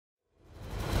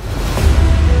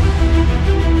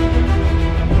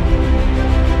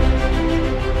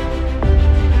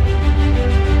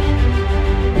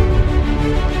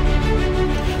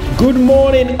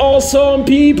morning, awesome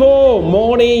people.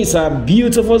 Mornings are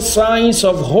beautiful signs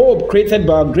of hope created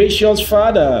by our gracious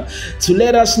Father to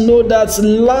let us know that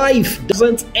life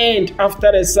doesn't end after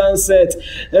the sunset.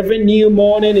 Every new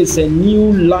morning is a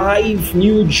new life,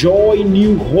 new joy,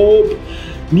 new hope,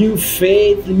 new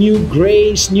faith, new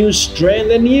grace, new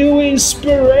strength, and new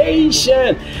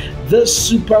inspiration. This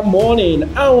super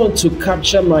morning, I want to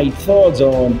capture my thoughts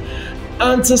on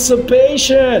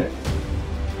anticipation.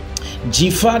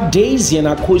 Dzifa, Daisy, and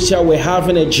Akosua were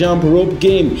having a jump rope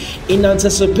game. In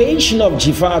anticipation of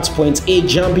Dzifa at point A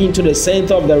jumping to the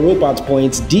center of the rope at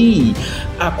point D,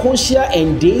 Akosua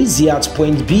and Daisy at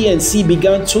point B and C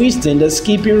began twisting the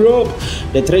skipping rope.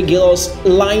 The three girls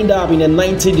lined up in a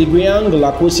 90-degree angle.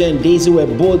 Akosua and Daisy were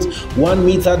both 1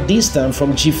 meter distant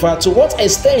from Dzifa. To what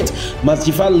extent must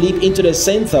Dzifa leap into the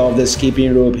center of the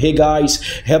skipping rope? Hey guys,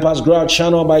 help us grow our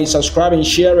channel by subscribing,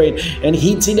 sharing, and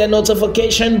hitting the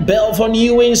notification bell for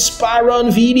new inspiring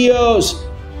videos.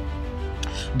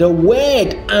 The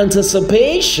word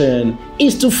anticipation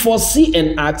is to foresee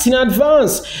and act in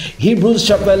advance. Hebrews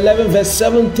chapter 11 verse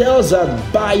 7 tells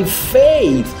us, by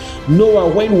faith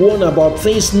Noah, when warned about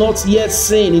things not yet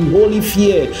seen, in holy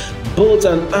fear built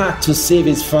an ark to save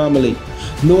his family.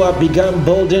 Noah began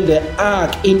building the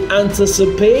ark in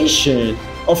anticipation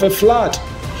of a flood.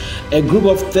 A group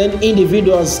of 10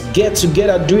 individuals get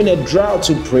together during a drought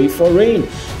to pray for rain.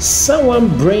 Someone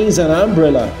brings an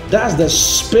umbrella. That's the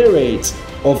spirit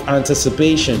of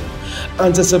anticipation.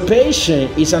 Anticipation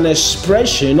is an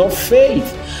expression of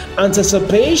faith.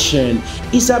 Anticipation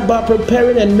is about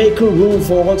preparing and making room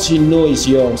for what you know is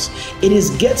yours. It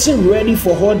is getting ready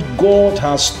for what God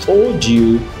has told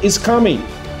you is coming.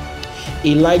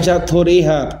 Elijah told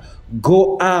Ahab,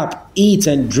 "Go up, eat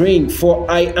and drink, for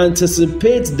I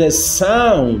anticipate the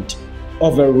sound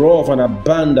of a roar of an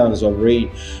abundance of rain."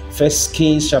 1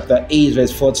 Kings chapter 8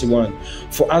 verse 41.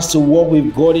 For us to walk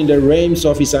with God in the realms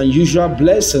of his unusual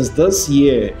blessings this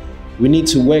year, we need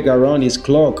to work around his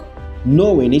clock,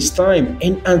 knowing its time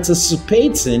and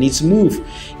anticipating its move.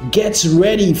 Get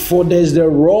ready, for there's the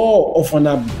roar of an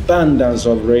abundance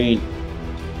of rain.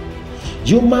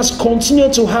 You must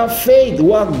continue to have faith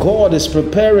while God is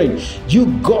preparing. You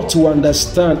got to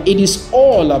understand it is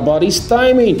all about his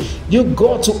timing. You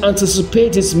got to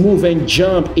anticipate his move and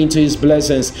jump into his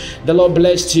blessings. The Lord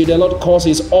bless you. The Lord cause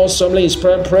his awesomely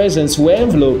inspiring presence to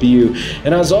envelope you.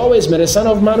 And as always, may the Son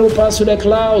of Man who passed through the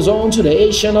clouds on to the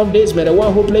Ancient of Days, may the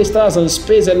one who placed stars in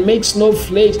space and makes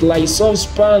snowflakes like soft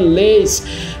spun lace,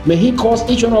 may he cause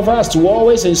each one of us to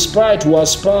always inspire to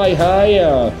aspire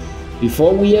higher.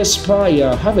 Before we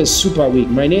aspire, have a super week.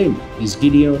 My name is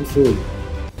Gideon Food.